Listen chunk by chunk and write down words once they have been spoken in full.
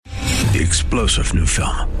the explosive new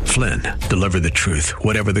film, Flynn, Deliver the Truth,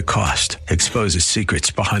 Whatever the Cost, exposes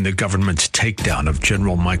secrets behind the government's takedown of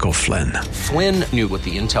General Michael Flynn. Flynn knew what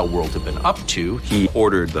the intel world had been up to. He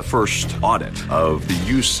ordered the first audit of the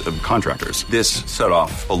use of contractors. This set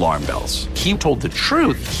off alarm bells. He told the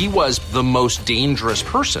truth. He was the most dangerous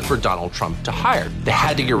person for Donald Trump to hire. They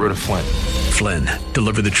had to get rid of Flynn. Flynn,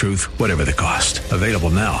 Deliver the Truth, Whatever the Cost. Available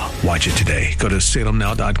now. Watch it today. Go to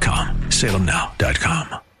salemnow.com.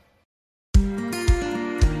 salemnow.com.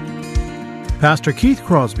 Pastor Keith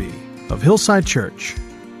Crosby of Hillside Church.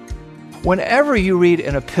 Whenever you read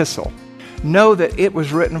an epistle, know that it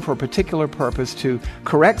was written for a particular purpose, to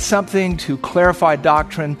correct something, to clarify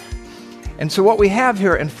doctrine. And so what we have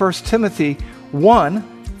here in 1 Timothy 1,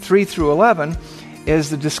 3 through 11,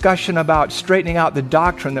 is the discussion about straightening out the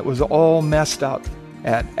doctrine that was all messed up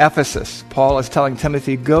at Ephesus. Paul is telling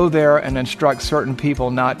Timothy, go there and instruct certain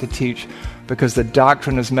people not to teach, because the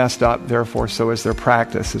doctrine is messed up, therefore so is their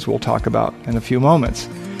practice, as we'll talk about in a few moments.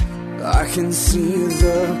 I can see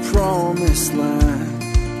the promised land,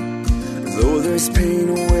 though there's pain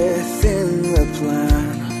within the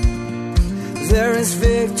plan. There is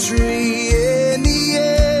victory in the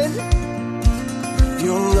end.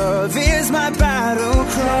 Your love is my battle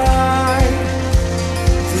cry,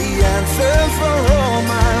 the anthem for all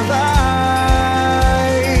my life.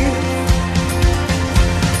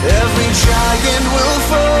 Every giant will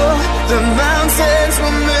fall, the mountains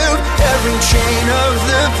will move, every chain of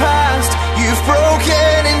the past you've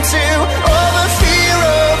broken into. All the fear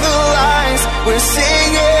of the lies, we're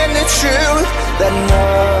singing the truth, that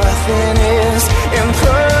nothing is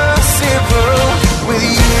impossible with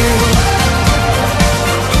you.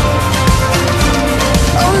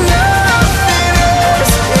 Oh, nothing is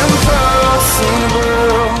impossible.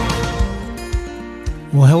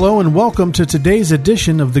 Well, hello and welcome to today's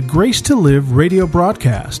edition of the Grace to Live radio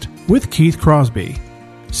broadcast with Keith Crosby,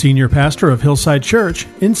 Senior Pastor of Hillside Church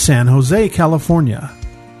in San Jose, California.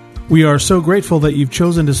 We are so grateful that you've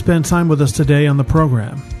chosen to spend time with us today on the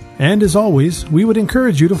program. And as always, we would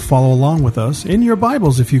encourage you to follow along with us in your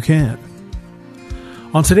Bibles if you can.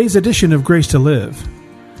 On today's edition of Grace to Live,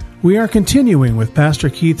 we are continuing with Pastor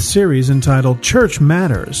Keith's series entitled Church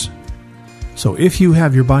Matters. So if you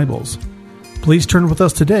have your Bibles, please turn with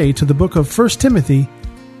us today to the book of 1 Timothy,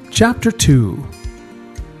 chapter 2.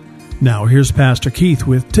 Now here's Pastor Keith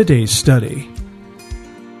with today's study.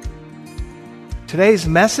 Today's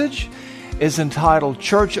message is entitled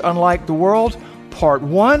Church Unlike the World, Part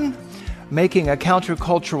 1, Making a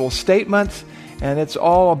Countercultural Statement, and it's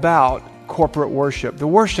all about corporate worship, the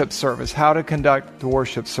worship service, how to conduct the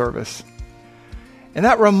worship service. And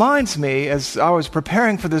that reminds me, as I was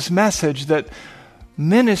preparing for this message, that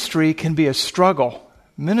ministry can be a struggle.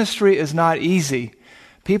 Ministry is not easy.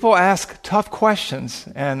 People ask tough questions,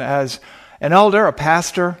 and as an elder, a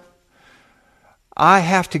pastor, I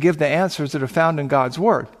have to give the answers that are found in God's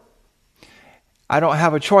Word. I don't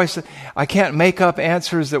have a choice. I can't make up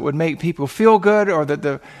answers that would make people feel good, or that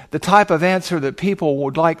the type of answer that people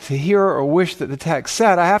would like to hear or wish that the text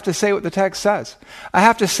said. I have to say what the text says. I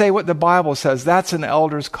have to say what the Bible says. That's an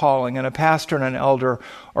elder's calling, and a pastor and an elder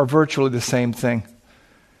are virtually the same thing.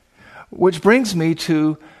 Which brings me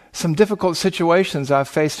to some difficult situations I've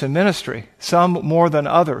faced in ministry, some more than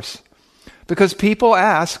others, because people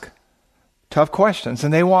ask tough questions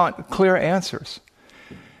and they want clear answers.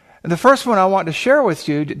 And the first one I want to share with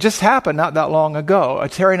you just happened not that long ago.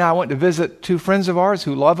 Terry and I went to visit two friends of ours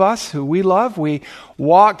who love us, who we love. We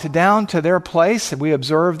walked down to their place and we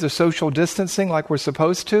observed the social distancing like we're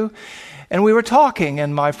supposed to. And we were talking,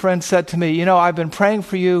 and my friend said to me, I've been praying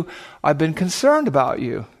for you. I've been concerned about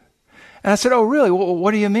you. And I said, oh, really?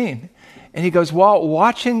 What do you mean? And he goes, well,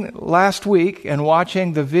 watching last week and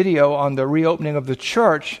watching the video on the reopening of the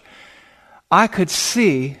church, I could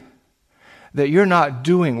see that you're not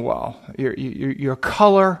doing well. Your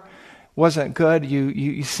color wasn't good.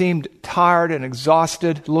 You seemed tired and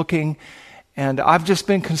exhausted looking, and I've just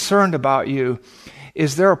been concerned about you.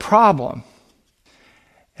 Is there a problem?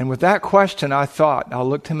 And with that question, I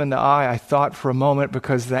looked him in the eye, I thought for a moment,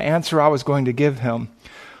 because the answer I was going to give him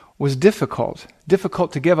was difficult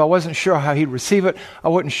to give. I wasn't sure how he'd receive it. I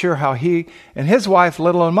wasn't sure how he and his wife,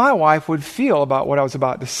 let alone my wife, would feel about what I was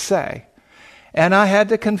about to say. And I had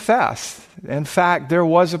to confess, in fact, there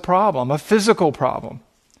was a problem, a physical problem.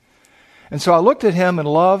 And so I looked at him in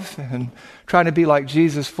love and trying to be like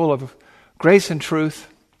Jesus, full of grace and truth.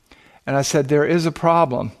 And I said, there is a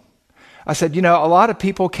problem. I said, a lot of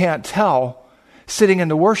people can't tell sitting in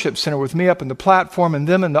the worship center with me up in the platform and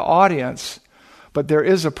them in the audience, but there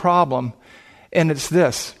is a problem, and it's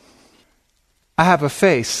this. I have a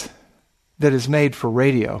face that is made for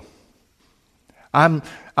radio. I'm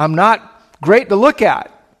not great to look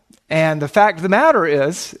at. And the fact of the matter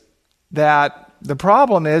is that the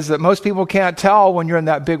problem is that most people can't tell when you're in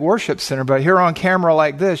that big worship center. But here on camera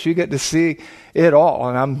like this, you get to see it all.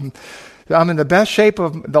 And I'm in the best shape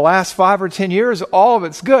of the last 5 or 10 years. All of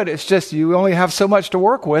it's good. It's just you only have so much to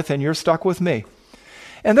work with, and you're stuck with me.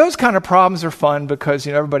 And those kind of problems are fun because,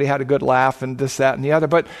 everybody had a good laugh and this, that, and the other.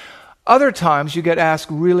 But other times you get asked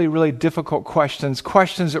really, really difficult questions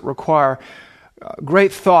that require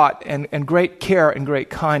great thought and great care and great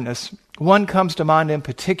kindness. One comes to mind in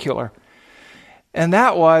particular. And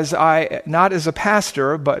that was, not as a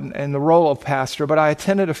pastor, but in the role of pastor, but I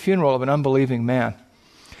attended a funeral of an unbelieving man.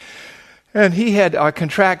 And he had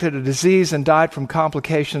contracted a disease and died from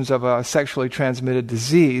complications of a sexually transmitted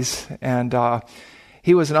disease. And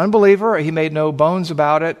he was an unbeliever. He made no bones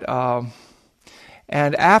about it.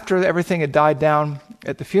 And after everything had died down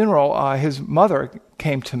at the funeral, his mother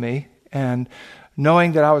came to me, and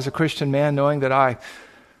knowing that I was a Christian man, knowing that I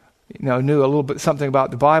knew a little bit something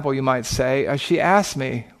about the Bible, you might say, she asked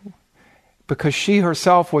me, because she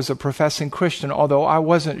herself was a professing Christian, although I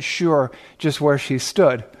wasn't sure just where she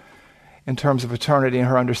stood in terms of eternity and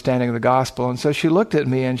her understanding of the gospel. And so she looked at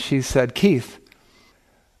me and she said, "Keith,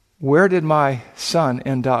 where did my son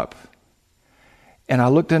end up?" And I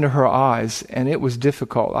looked into her eyes, and it was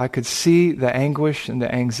difficult. I could see the anguish and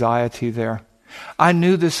the anxiety there. I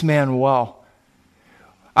knew this man well.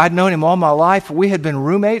 I'd known him all my life. We had been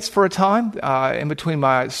roommates for a time in between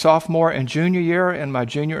my sophomore and junior year and my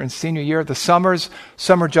junior and senior year. The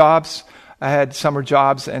summer jobs, I had summer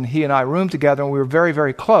jobs, and he and I roomed together, and we were very,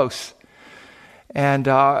 very close. And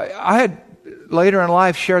I had later in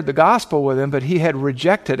life shared the gospel with him, but he had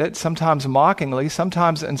rejected it, sometimes mockingly,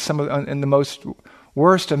 sometimes in the most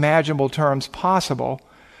worst imaginable terms possible.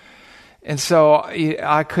 And so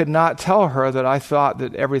I could not tell her that I thought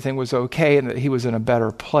that everything was okay and that he was in a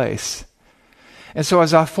better place. And so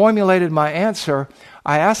as I formulated my answer,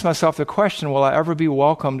 I asked myself the question, will I ever be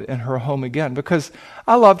welcomed in her home again? Because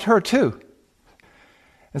I loved her too.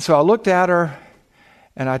 And so I looked at her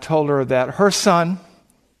and I told her that her son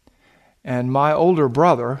and my older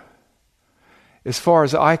brother, as far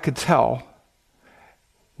as I could tell,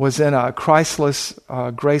 was in a Christless,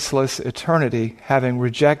 graceless eternity, having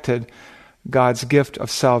rejected God's gift of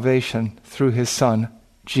salvation through His Son,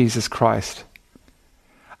 Jesus Christ.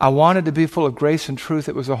 I wanted to be full of grace and truth.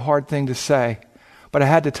 It was a hard thing to say, but I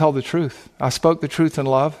had to tell the truth. I spoke the truth in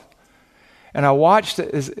love, and I watched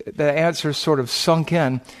as the answers sort of sunk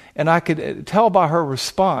in, and I could tell by her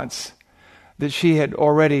response that she had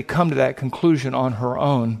already come to that conclusion on her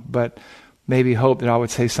own, but maybe hoped that I would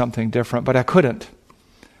say something different, but I couldn't.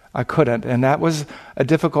 And that was a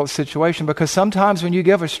difficult situation because sometimes when you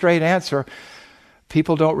give a straight answer,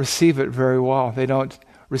 people don't receive it very well. They don't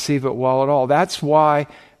receive it well at all. That's why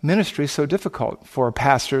ministry is so difficult for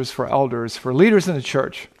pastors, for elders, for leaders in the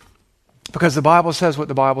church. Because the Bible says what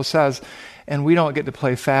the Bible says, and we don't get to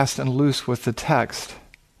play fast and loose with the text.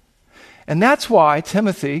 And that's why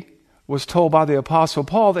Timothy was told by the Apostle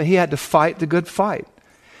Paul that he had to fight the good fight.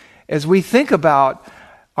 As we think about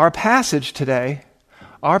our passage today,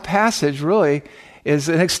 our passage really is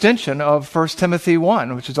an extension of 1 Timothy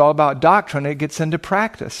 1, which is all about doctrine. It gets into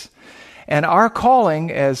practice. And our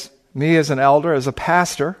calling as me as an elder, as a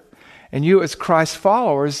pastor, and you as Christ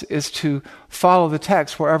followers is to follow the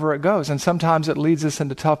text wherever it goes. And sometimes it leads us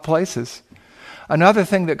into tough places. Another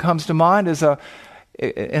thing that comes to mind is an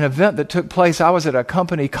event that took place. I was at a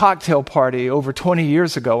company cocktail party over 20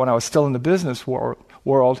 years ago when I was still in the business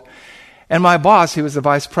world. And my boss, he was the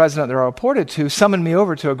vice president that I reported to, summoned me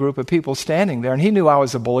over to a group of people standing there, and he knew I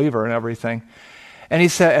was a believer and everything. And he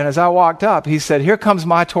said, and as I walked up, he said, "Here comes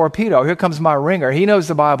my torpedo. Here comes my ringer. He knows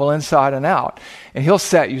the Bible inside and out, and he'll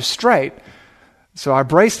set you straight." So I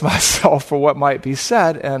braced myself for what might be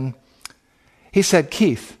said, and he said,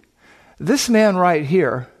 "Keith, this man right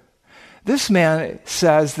here, this man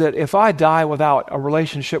says that if I die without a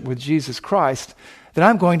relationship with Jesus Christ, then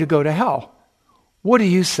I'm going to go to hell. What do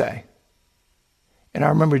you say?" And I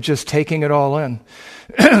remember just taking it all in,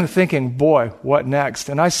 thinking, boy, what next?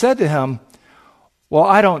 And I said to him, "Well,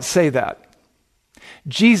 I don't say that.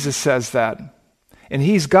 Jesus says that. And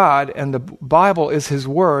He's God, and the Bible is His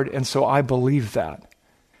Word, and so I believe that."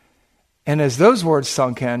 And as those words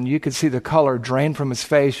sunk in, you could see the color drain from his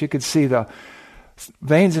face. You could see the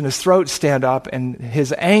veins in his throat stand up, and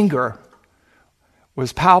his anger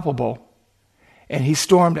was palpable. And he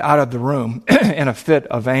stormed out of the room in a fit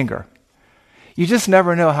of anger. You just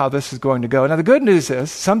never know how this is going to go. Now, the good news is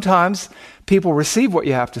sometimes people receive what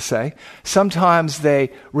you have to say. Sometimes they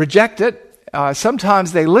reject it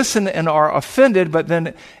Sometimes they listen and are offended, but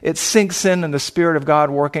then it sinks in, and the Spirit of God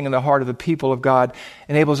working in the heart of the people of God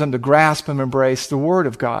enables them to grasp and embrace the Word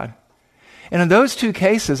of God. And in those two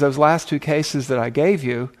cases, those last two cases that I gave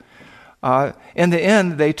you, in the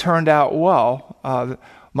end, they turned out well.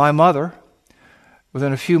 My mother,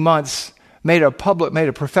 within a few months, made a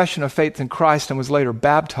profession of faith in Christ and was later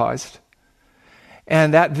baptized.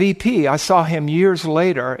 And that VP, I saw him years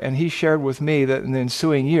later, and he shared with me that in the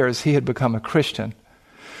ensuing years he had become a Christian.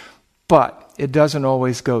 But it doesn't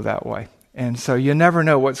always go that way. And so you never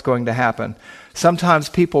know what's going to happen. Sometimes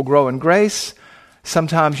people grow in grace.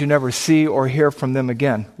 Sometimes you never see or hear from them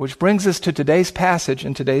again. Which brings us to today's passage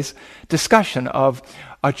and today's discussion of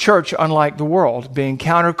a church unlike the world, being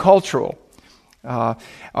countercultural.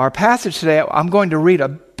 Our passage today, I'm going to read a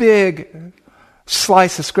big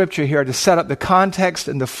slice of scripture here to set up the context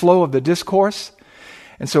and the flow of the discourse.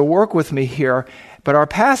 And so work with me here. But our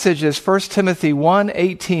passage is 1 Timothy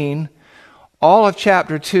 1:18, all of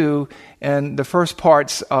chapter 2, and the first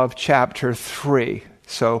parts of chapter 3.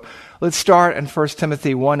 So let's start in 1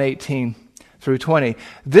 Timothy 1:18 through 20.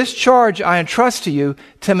 This charge I entrust to you,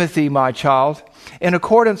 Timothy, my child, in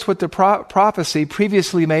accordance with the prophecy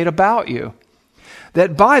previously made about you,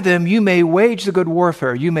 that by them you may wage the good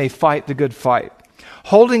warfare, you may fight the good fight,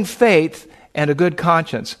 holding faith and a good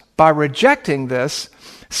conscience. By rejecting this,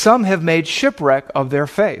 some have made shipwreck of their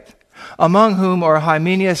faith, among whom are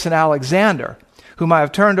Hymenaeus and Alexander, whom I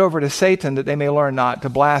have turned over to Satan that they may learn not to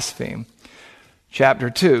blaspheme. Chapter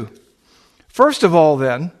 2. First of all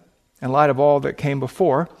then, in light of all that came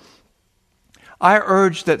before, I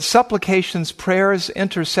urge that supplications, prayers,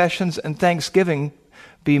 intercessions, and thanksgiving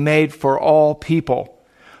be made for all people,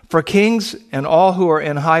 for kings and all who are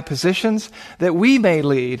in high positions, that we may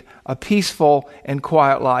lead a peaceful and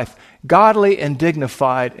quiet life, godly and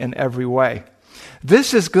dignified in every way.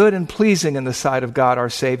 This is good and pleasing in the sight of God our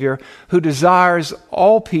Savior, who desires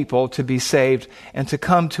all people to be saved and to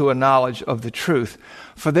come to a knowledge of the truth.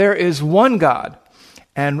 For there is one God,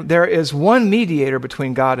 and there is one mediator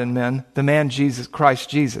between God and men, the man Jesus, Christ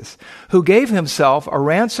Jesus, who gave himself a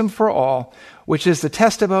ransom for all, which is the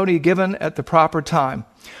testimony given at the proper time.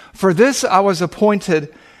 For this I was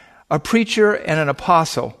appointed a preacher and an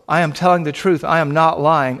apostle. I am telling the truth. I am not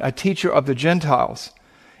lying. A teacher of the Gentiles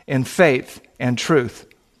in faith and truth.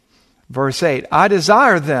 Verse 8, I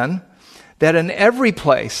desire then that in every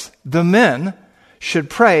place the men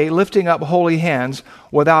should pray, lifting up holy hands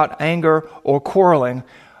without anger or quarreling.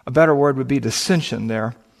 A better word would be dissension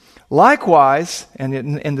there. Likewise, and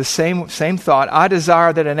in the same thought, I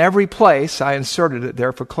desire that in every place, I inserted it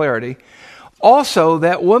there for clarity, also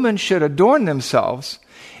that women should adorn themselves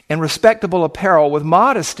in respectable apparel with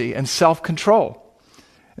modesty and self-control.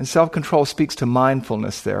 And self-control speaks to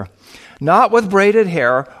mindfulness there. Not with braided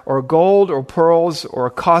hair or gold or pearls or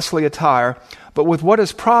costly attire, but with what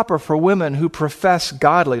is proper for women who profess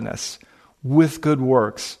godliness with good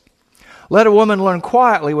works. Let a woman learn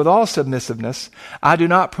quietly with all submissiveness. I do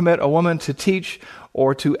not permit a woman to teach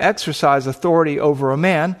or to exercise authority over a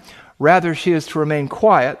man. Rather, she is to remain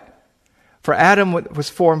quiet. For Adam was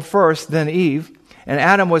formed first, then Eve. And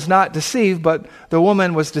Adam was not deceived, but the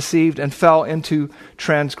woman was deceived and fell into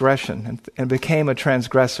transgression and became a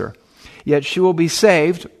transgressor. Yet she will be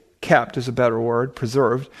saved, kept is a better word,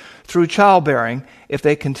 preserved, through childbearing, if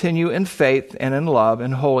they continue in faith and in love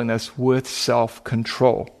and holiness with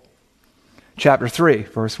self-control. Chapter 3,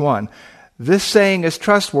 verse 1. This saying is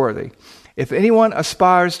trustworthy. If anyone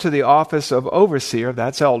aspires to the office of overseer,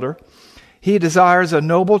 that's elder, he desires a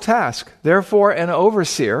noble task. Therefore, an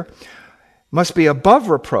overseer must be above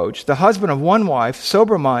reproach, the husband of one wife,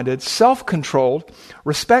 sober-minded, self-controlled,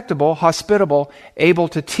 respectable, hospitable, able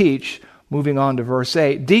to teach. Moving on to verse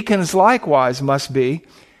 8. Deacons likewise must be,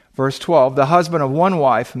 verse 12, the husband of one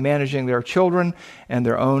wife, managing their children and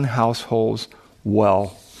their own households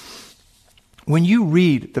well. When you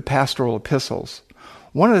read the pastoral epistles,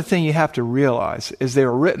 one of the things you have to realize is they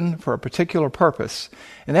are written for a particular purpose,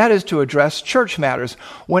 and that is to address church matters.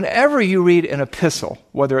 Whenever you read an epistle,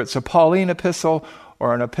 whether it's a Pauline epistle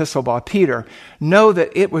or an epistle by Peter, know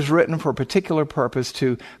that it was written for a particular purpose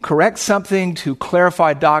to correct something, to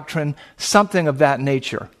clarify doctrine, something of that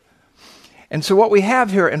nature. And so what we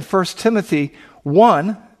have here in 1 Timothy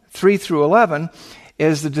 1, 3 through 11,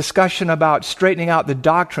 is the discussion about straightening out the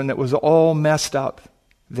doctrine that was all messed up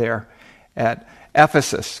there at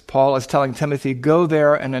Ephesus. Paul is telling Timothy, go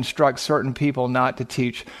there and instruct certain people not to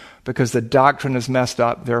teach because the doctrine is messed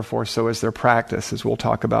up, therefore so is their practice, as we'll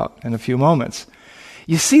talk about in a few moments.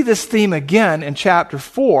 You see this theme again in chapter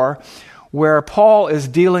 4 where Paul is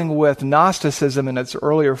dealing with Gnosticism in its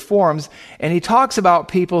earlier forms, and he talks about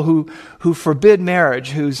people who forbid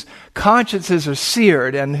marriage, whose consciences are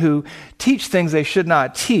seared, and who teach things they should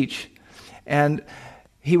not teach. And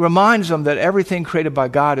he reminds them that everything created by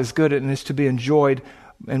God is good and is to be enjoyed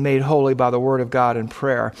and made holy by the word of God and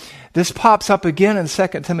prayer. This pops up again in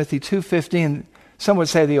 2 Timothy 2:15. Some would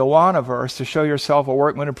say the Awana verse, to show yourself a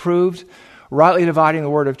workman approved, rightly dividing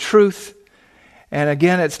the word of truth. And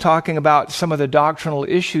again, it's talking about some of the doctrinal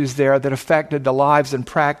issues there that affected the lives and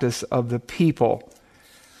practice of the people.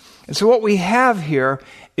 And so what we have here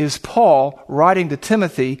is Paul writing to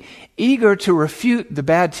Timothy, eager to refute the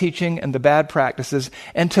bad teaching and the bad practices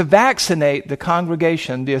and to vaccinate the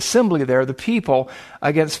congregation, the assembly there, the people,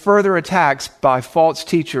 against further attacks by false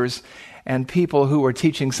teachers and people who were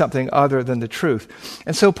teaching something other than the truth.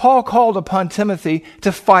 And so Paul called upon Timothy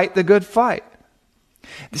to fight the good fight.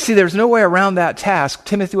 See, there's no way around that task.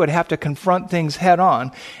 Timothy would have to confront things head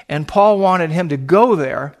on, and Paul wanted him to go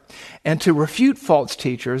there and to refute false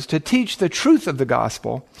teachers, to teach the truth of the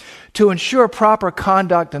gospel, to ensure proper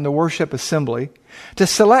conduct in the worship assembly, to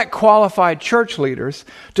select qualified church leaders,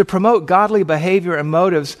 to promote godly behavior and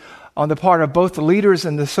motives on the part of both the leaders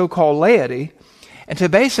and the so-called laity, and to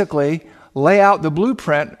basically lay out the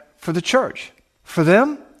blueprint for the church, for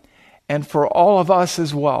them and for all of us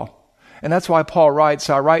as well. And that's why Paul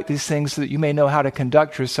writes, I write these things so that you may know how to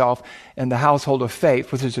conduct yourself in the household of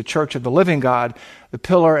faith, which is the church of the living God, the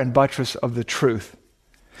pillar and buttress of the truth.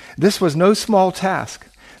 This was no small task.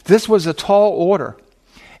 This was a tall order,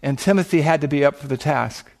 and Timothy had to be up for the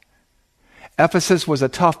task. Ephesus was a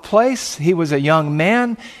tough place. He was a young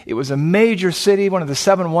man. It was a major city. One of the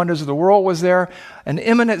 7 wonders of the world was there. An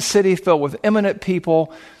eminent city filled with eminent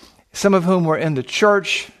people, some of whom were in the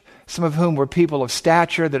church, some of whom were people of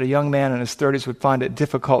stature that a young man in his 30s would find it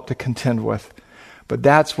difficult to contend with. But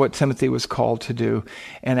that's what Timothy was called to do.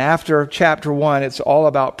 And after chapter 1, it's all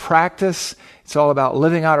about practice. It's all about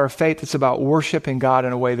living out our faith. It's about worshiping God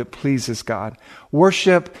in a way that pleases God.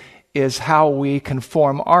 Worship is how we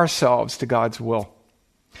conform ourselves to God's will.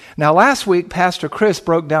 Now, last week, Pastor Chris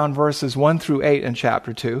broke down verses 1 through 8 in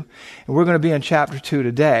chapter 2, and we're going to be in chapter 2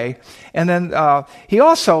 today. And then he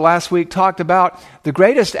also last week talked about the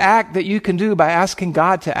greatest act that you can do by asking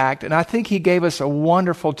God to act, and I think he gave us a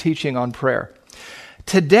wonderful teaching on prayer.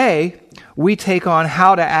 Today, we take on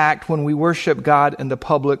how to act when we worship God in the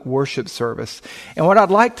public worship service. And what I'd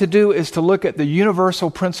like to do is to look at the universal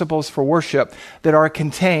principles for worship that are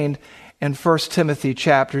contained in 1 Timothy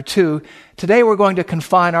chapter 2. Today we're going to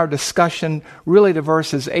confine our discussion really to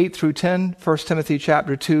verses 8 through 10, 1 Timothy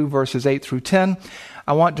chapter 2, verses 8 through 10.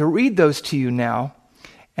 I want to read those to you now,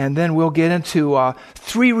 and then we'll get into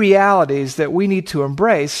 3 realities that we need to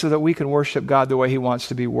embrace so that we can worship God the way he wants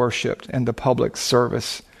to be worshiped in the public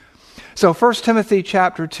service. So 1 Timothy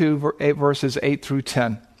chapter 2, verses 8 through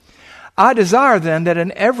 10. I desire then that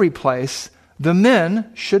in every place the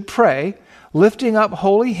men should pray, lifting up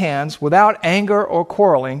holy hands without anger or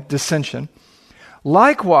quarreling, dissension.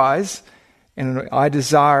 Likewise, and I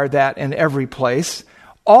desire that in every place,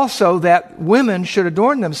 also that women should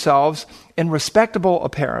adorn themselves in respectable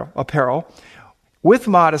apparel, with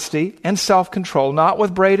modesty and self-control, not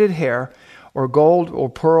with braided hair or gold or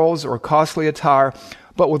pearls or costly attire,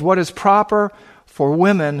 but with what is proper for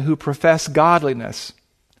women who profess godliness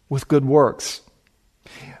with good works.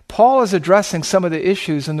 Paul is addressing some of the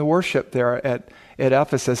issues in the worship there at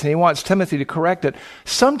Ephesus, and he wants Timothy to correct it.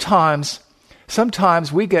 Sometimes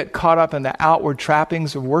we get caught up in the outward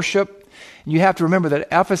trappings of worship. You have to remember that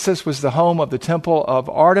Ephesus was the home of the temple of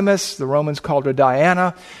Artemis. The Romans called her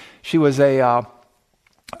Diana. She was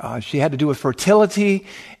she had to do with fertility,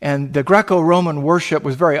 and the Greco-Roman worship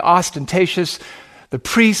was very ostentatious. The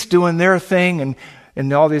priests doing their thing and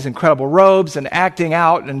in all these incredible robes and acting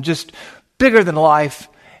out and just bigger than life.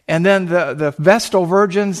 And then the Vestal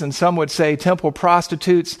virgins, and some would say temple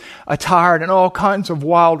prostitutes, attired in all kinds of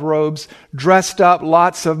wild robes, dressed up,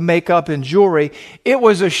 lots of makeup and jewelry. It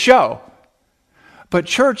was a show. But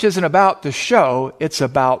church isn't about the show, it's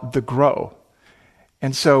about the grow.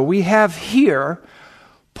 And so we have here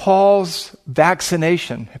Paul's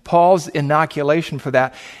vaccination, Paul's inoculation for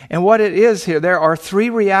that. And what it is here, there are 3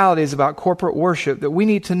 realities about corporate worship that we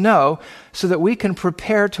need to know so that we can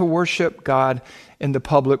prepare to worship God in the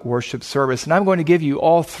public worship service. And I'm going to give you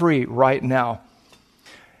all 3 right now.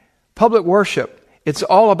 Public worship, it's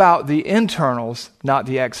all about the internals, not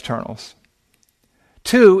the externals.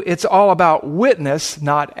 2, it's all about witness,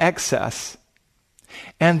 not excess.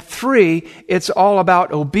 And 3, it's all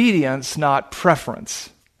about obedience, not preference.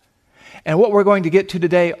 And what we're going to get to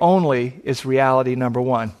today only is reality number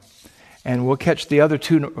 1. And we'll catch the other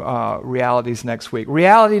two realities next week.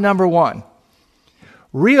 Reality number one,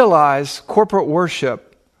 realize corporate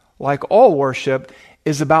worship, like all worship,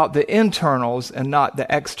 is about the internals and not the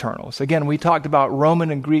externals. Again, we talked about Roman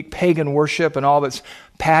and Greek pagan worship and all its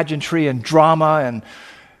pageantry and drama and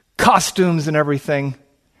costumes and everything.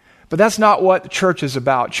 But that's not what the church is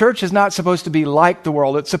about. Church is not supposed to be like the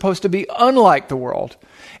world. It's supposed to be unlike the world.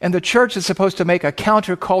 And the church is supposed to make a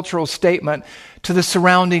countercultural statement to the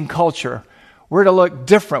surrounding culture. We're to look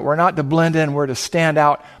different. We're not to blend in. We're to stand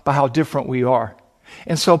out by how different we are.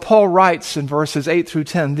 And so Paul writes in verses 8 through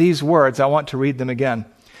 10 these words. I want to read them again.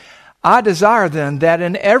 I desire then that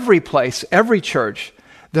in every place, every church,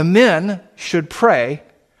 the men should pray,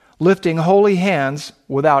 lifting holy hands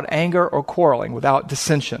without anger or quarreling, without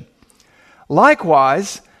dissension.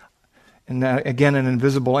 Likewise, and again in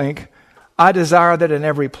invisible ink, I desire that in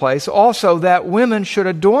every place also that women should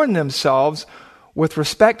adorn themselves with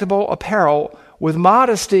respectable apparel, with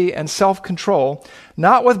modesty and self-control,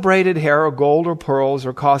 not with braided hair or gold or pearls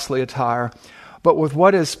or costly attire, but with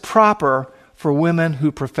what is proper for women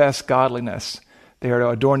who profess godliness. They are to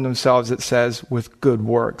adorn themselves, it says, with good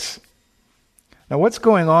works. Now, what's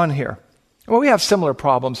going on here? Well, we have similar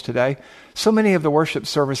problems today. So many of the worship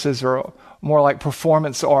services are more like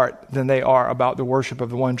performance art than they are about the worship of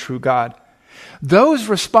the one true God. Those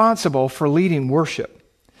responsible for leading worship,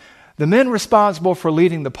 the men responsible for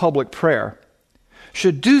leading the public prayer,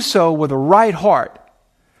 should do so with a right heart,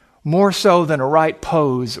 more so than a right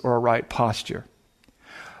pose or a right posture.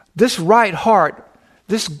 This right heart,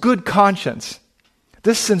 this good conscience,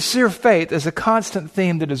 this sincere faith is a constant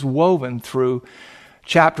theme that is woven through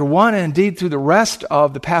chapter 1 and indeed through the rest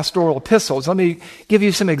of the pastoral epistles. Let me give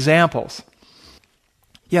you some examples.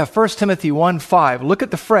 1 Timothy 1:5. Look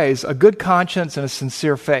at the phrase, a good conscience and a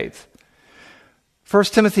sincere faith.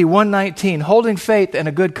 1 Timothy 1:19, holding faith and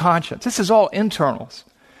a good conscience. This is all internals.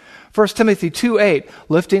 1 Timothy 2:8,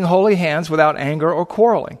 lifting holy hands without anger or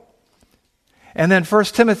quarreling. And then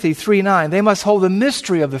 1 Timothy 3:9, they must hold the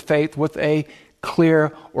mystery of the faith with a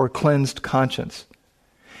clear or cleansed conscience.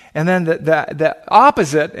 And then the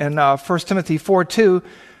opposite in 1 Timothy 4:2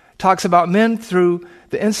 talks about men through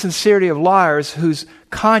the insincerity of liars whose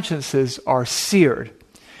consciences are seared.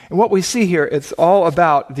 And what we see here, it's all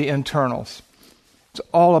about the internals. It's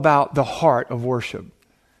all about the heart of worship.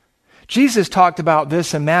 Jesus talked about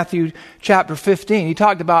this in Matthew chapter 15. He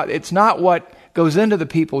talked about it's not what goes into the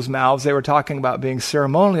people's mouths. They were talking about being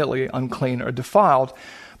ceremonially unclean or defiled.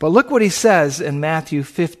 But look what he says in Matthew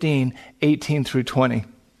 15:18 through 20.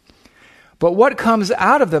 But what comes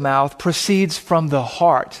out of the mouth proceeds from the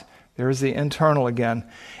heart. There's the internal again.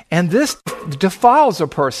 And this defiles a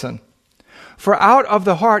person. For out of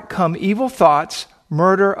the heart come evil thoughts,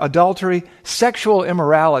 murder, adultery, sexual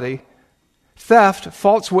immorality, theft,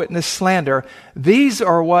 false witness, slander. These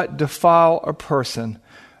are what defile a person.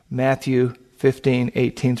 Matthew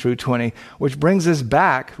 15:18 through 20. Which brings us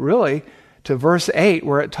back, really, to verse 8,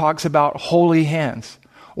 where it talks about holy hands.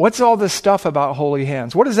 What's all this stuff about holy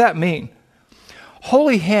hands? What does that mean?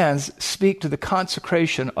 Holy hands speak to the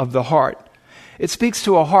consecration of the heart. It speaks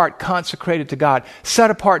to a heart consecrated to God,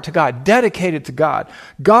 set apart to God, dedicated to God,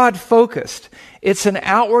 God-focused. It's an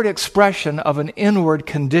outward expression of an inward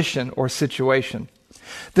condition or situation.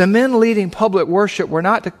 The men leading public worship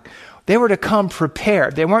they were to come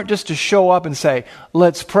prepared. They weren't just to show up and say,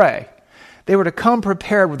 let's pray. They were to come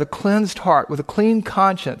prepared with a cleansed heart, with a clean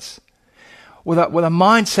conscience, with a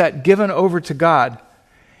mindset given over to God.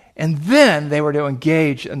 And then they were to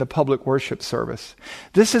engage in the public worship service.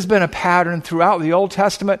 This has been a pattern throughout the Old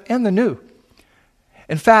Testament and the New.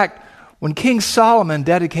 In fact, when King Solomon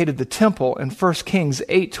dedicated the temple in 1 Kings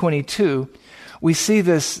 8:22, we see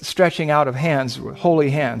this stretching out of hands, holy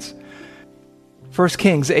hands. 1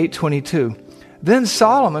 Kings 8:22. Then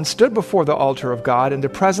Solomon stood before the altar of God in the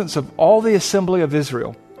presence of all the assembly of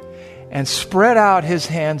Israel and spread out his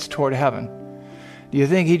hands toward heaven. Do you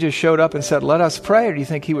think he just showed up and said, let us pray? Or do you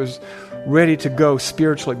think he was ready to go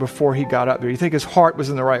spiritually before he got up there? Do you think his heart was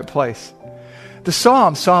in the right place? The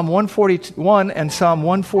Psalm 141 and Psalm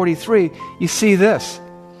 143, you see this.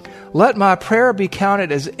 Let my prayer be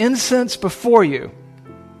counted as incense before you,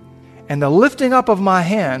 and the lifting up of my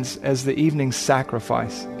hands as the evening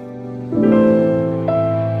sacrifice.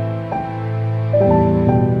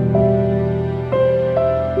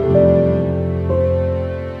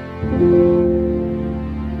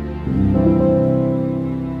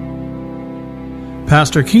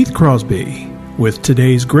 Pastor Keith Crosby with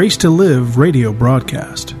today's Grace to Live radio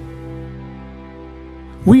broadcast.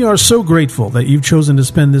 We are so grateful that you've chosen to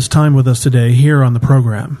spend this time with us today here on the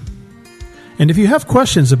program. And if you have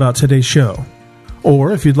questions about today's show,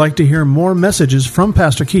 Or if you'd like to hear more messages from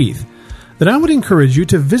Pastor Keith, then I would encourage you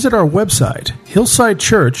to visit our website,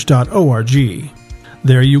 hillsidechurch.org.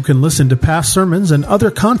 There you can listen to past sermons and other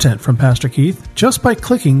content from Pastor Keith just by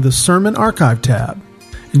clicking the Sermon Archive tab.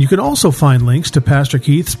 And you can also find links to Pastor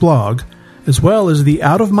Keith's blog, as well as the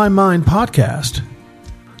Out of My Mind podcast.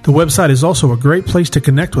 The website is also a great place to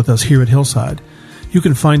connect with us here at Hillside. You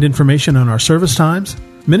can find information on our service times,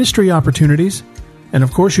 ministry opportunities, and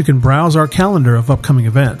of course you can browse our calendar of upcoming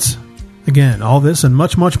events. Again, all this and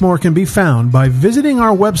much, much more can be found by visiting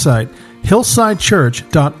our website,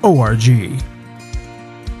 hillsidechurch.org.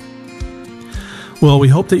 Well, we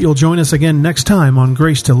hope that you'll join us again next time on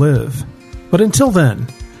Grace to Live. But until then,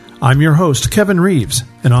 I'm your host, Kevin Reeves,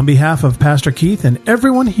 and on behalf of Pastor Keith and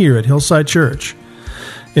everyone here at Hillside Church,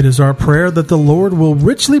 it is our prayer that the Lord will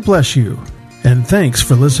richly bless you, and thanks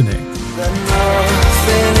for listening.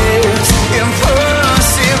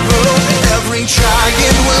 Every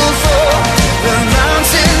giant will fall, the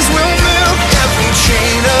mountains will move, every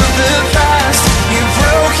chain of the past you've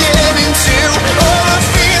broken into. All the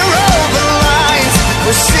fear, all the lies,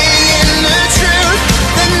 we're seeing the truth,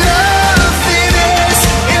 that nothing is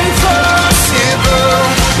impossible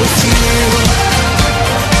with you.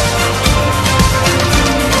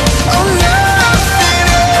 Oh, nothing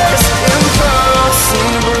is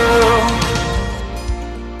impossible.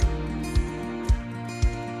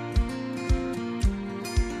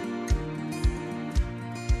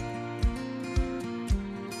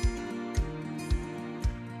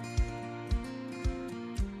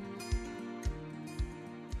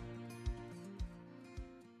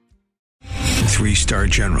 Three-star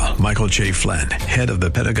General Michael J. Flynn, head of the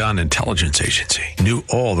Pentagon Intelligence Agency, knew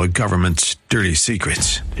all the government's dirty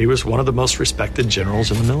secrets. He was one of the most respected generals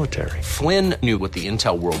in the military. Flynn knew what the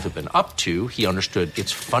intel world had been up to. He understood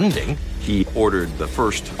its funding. He ordered the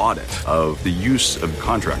first audit of the use of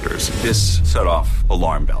contractors. This set off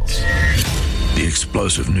alarm bells. The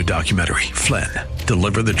explosive new documentary, Flynn,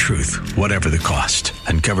 Deliver the Truth, Whatever the Cost,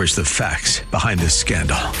 uncovers the facts behind this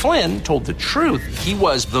scandal. Flynn told the truth. He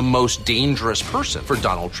was the most dangerous person for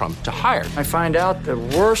Donald Trump to hire. I find out the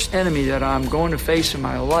worst enemy that I'm going to face in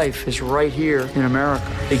my life is right here in America.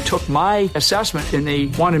 They took my assessment and they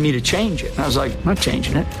wanted me to change it. And I was like, I'm not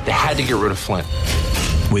changing it. They had to get rid of Flynn.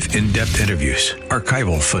 With in-depth interviews,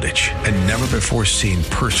 archival footage, and never-before-seen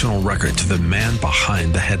personal records of the man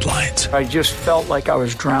behind the headlines. I just felt like I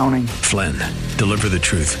was drowning. Flynn, Deliver the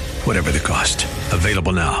Truth, Whatever the Cost.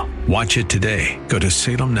 Available now. Watch it today. Go to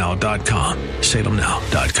salemnow.com.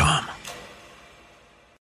 salemnow.com.